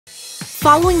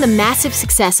Following the massive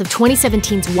success of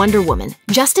 2017's Wonder Woman,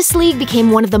 Justice League became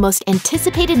one of the most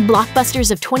anticipated blockbusters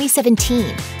of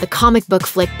 2017. The comic book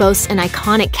flick boasts an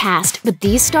iconic cast, but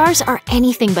these stars are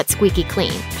anything but squeaky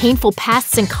clean. Painful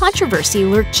pasts and controversy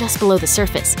lurk just below the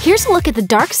surface. Here's a look at the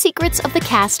dark secrets of the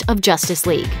cast of Justice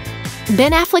League.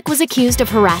 Ben Affleck was accused of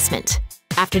harassment.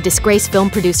 After disgraced film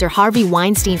producer Harvey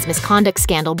Weinstein's misconduct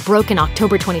scandal broke in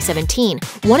October 2017,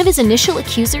 one of his initial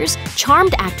accusers,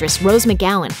 charmed actress Rose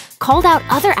McGowan, called out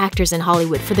other actors in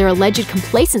Hollywood for their alleged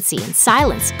complacency and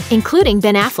silence, including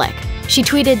Ben Affleck. She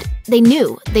tweeted, "They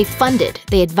knew, they funded,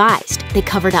 they advised, they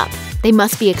covered up. They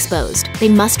must be exposed. They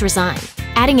must resign."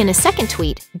 Adding in a second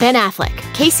tweet, Ben Affleck,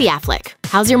 Casey Affleck,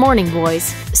 how's your morning,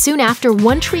 boys? Soon after,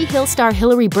 One Tree Hill star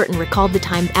Hillary Burton recalled the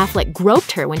time Affleck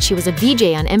groped her when she was a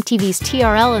VJ on MTV's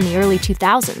TRL in the early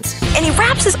 2000s. And he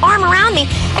wraps his arm around me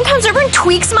and comes over and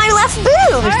tweaks my left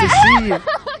boob. Nice to see you.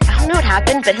 I don't know what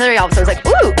happened, but Hillary all of a sudden was like,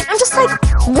 ooh. I'm just like,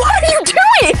 what are you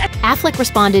doing? Affleck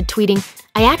responded, tweeting,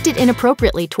 "I acted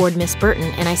inappropriately toward Miss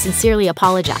Burton, and I sincerely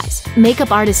apologize."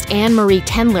 Makeup artist Anne-Marie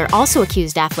Tendler also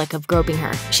accused Affleck of groping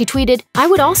her. She tweeted, "I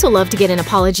would also love to get an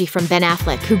apology from Ben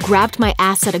Affleck, who grabbed my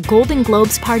ass at a Golden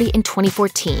Globes party in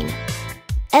 2014.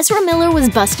 Ezra Miller was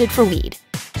busted for weed.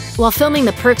 While filming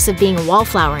The Perks of Being a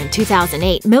Wallflower in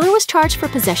 2008, Miller was charged for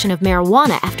possession of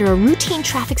marijuana after a routine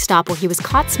traffic stop where he was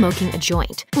caught smoking a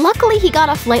joint. Luckily, he got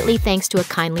off lightly thanks to a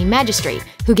kindly magistrate,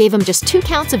 who gave him just 2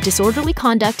 counts of disorderly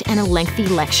conduct and a lengthy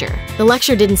lecture. The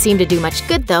lecture didn't seem to do much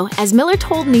good, though, as Miller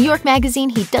told New York Magazine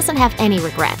he doesn't have any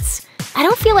regrets. "I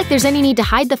don't feel like there's any need to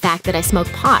hide the fact that I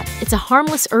smoke pot. It's a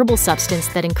harmless herbal substance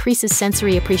that increases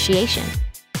sensory appreciation."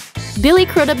 Billy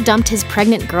Crudup dumped his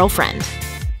pregnant girlfriend.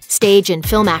 Stage and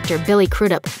film actor Billy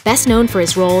Crudup, best known for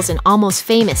his roles in Almost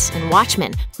Famous and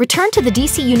Watchmen, returned to the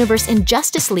DC Universe in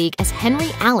Justice League as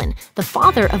Henry Allen, the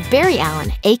father of Barry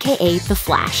Allen, aka The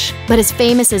Flash. But as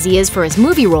famous as he is for his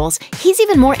movie roles, he's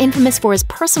even more infamous for his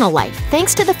personal life,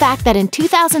 thanks to the fact that in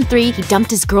 2003 he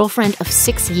dumped his girlfriend of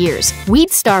 6 years,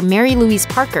 Weed star Mary Louise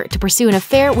Parker, to pursue an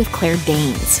affair with Claire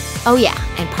Danes. Oh yeah,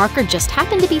 and Parker just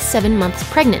happened to be 7 months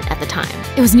pregnant at the time.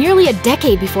 It was nearly a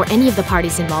decade before any of the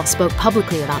parties involved spoke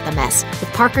publicly about the mess,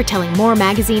 with Parker telling More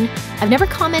magazine, "I've never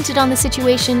commented on the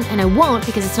situation, and I won't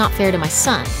because it's not fair to my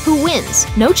son. Who wins?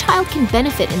 No child can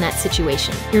benefit in that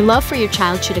situation. Your love for your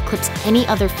child should eclipse any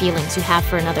other feelings you have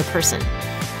for another person."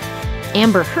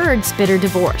 Amber Heard's bitter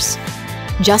divorce.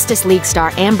 Justice League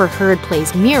star Amber Heard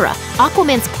plays Mira,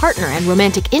 Aquaman's partner and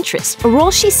romantic interest, a role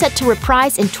she's set to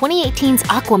reprise in 2018's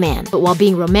Aquaman. But while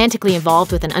being romantically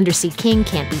involved with an undersea king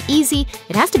can't be easy,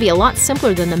 it has to be a lot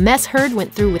simpler than the mess Heard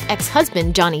went through with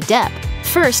ex-husband Johnny Depp.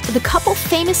 First, the couple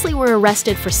famously were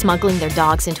arrested for smuggling their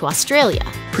dogs into Australia.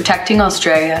 Protecting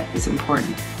Australia is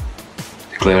important.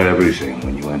 Declare everything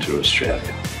when you enter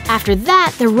Australia. After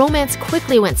that, their romance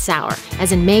quickly went sour,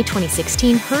 as in May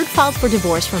 2016, Heard filed for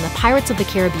divorce from the Pirates of the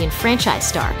Caribbean franchise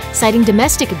star, citing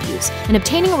domestic abuse and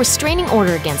obtaining a restraining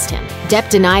order against him. Depp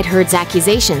denied Heard's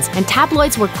accusations, and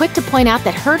tabloids were quick to point out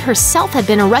that Heard herself had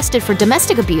been arrested for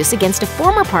domestic abuse against a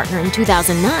former partner in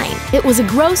 2009. It was a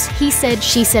gross he said,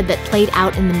 she said that played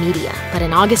out in the media. But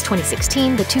in August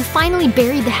 2016, the two finally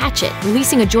buried the hatchet,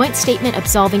 releasing a joint statement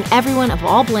absolving everyone of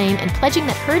all blame and pledging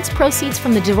that Heard's proceeds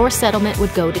from the divorce settlement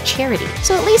would go to charity.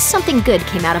 So at least something good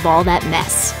came out of all that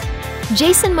mess.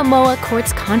 Jason Momoa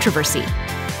courts controversy.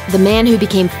 The man who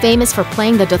became famous for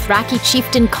playing the Dothraki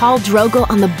chieftain Khal Drogo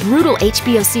on the brutal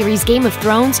HBO series Game of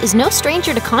Thrones is no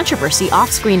stranger to controversy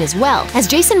off-screen as well, as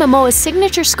Jason Momoa's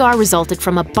signature scar resulted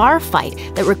from a bar fight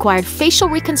that required facial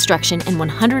reconstruction and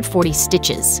 140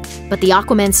 stitches. But the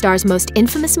Aquaman star's most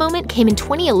infamous moment came in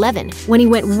 2011, when he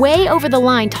went way over the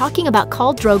line talking about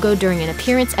Khal Drogo during an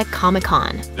appearance at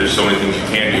Comic-Con. There's so many things you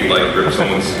can't do, like rip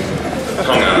someone's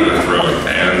tongue out of their throat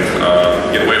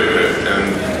and get away with it,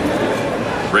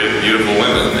 and rape beautiful women.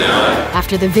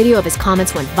 After the video of his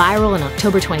comments went viral in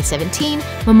October 2017,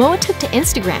 Momoa took to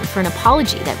Instagram for an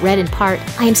apology that read in part,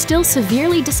 "I am still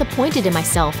severely disappointed in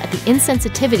myself at the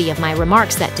insensitivity of my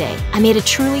remarks that day. I made a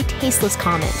truly tasteless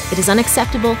comment. It is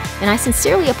unacceptable, and I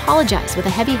sincerely apologize with a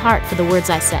heavy heart for the words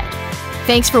I said."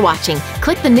 Thanks for watching.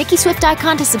 Click the Nicki Swift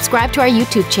icon to subscribe to our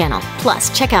YouTube channel. Plus,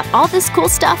 check out all this cool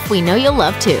stuff we know you'll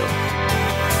love too.